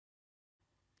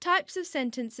Types of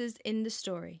sentences in the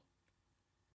story.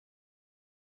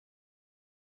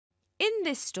 In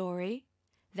this story,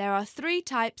 there are 3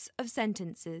 types of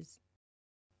sentences: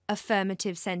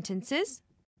 affirmative sentences,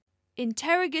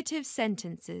 interrogative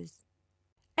sentences,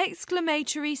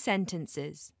 exclamatory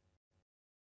sentences.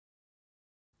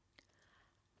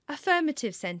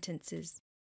 Affirmative sentences.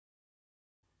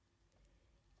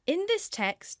 In this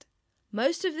text,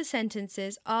 most of the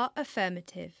sentences are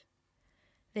affirmative.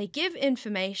 They give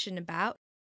information about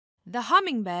the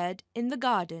hummingbird in the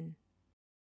garden.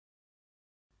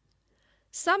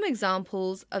 Some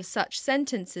examples of such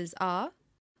sentences are: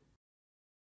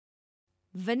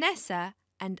 Vanessa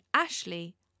and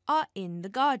Ashley are in the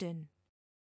garden.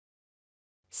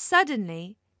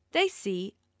 Suddenly, they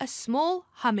see a small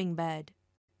hummingbird.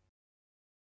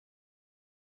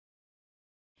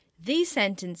 These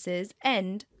sentences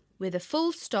end with a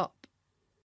full stop.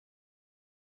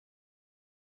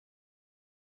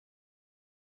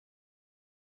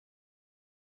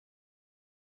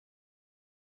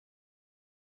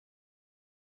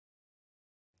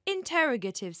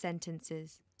 Interrogative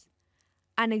sentences.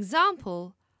 An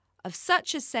example of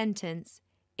such a sentence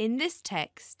in this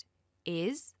text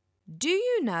is: Do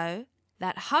you know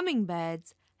that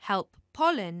hummingbirds help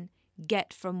pollen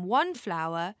get from one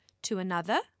flower to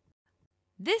another?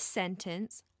 This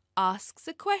sentence asks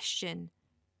a question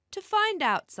to find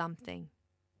out something.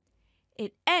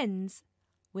 It ends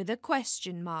with a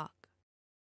question mark.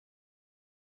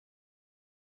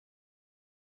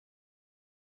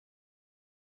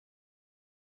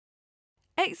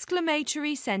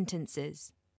 Exclamatory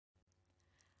sentences.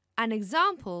 An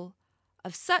example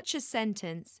of such a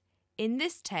sentence in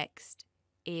this text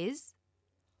is: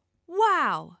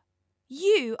 Wow!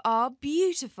 You are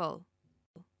beautiful!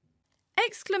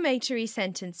 Exclamatory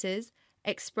sentences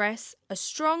express a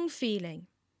strong feeling.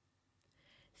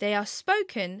 They are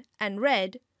spoken and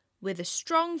read with a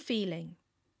strong feeling.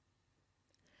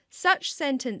 Such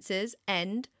sentences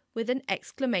end with an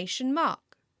exclamation mark.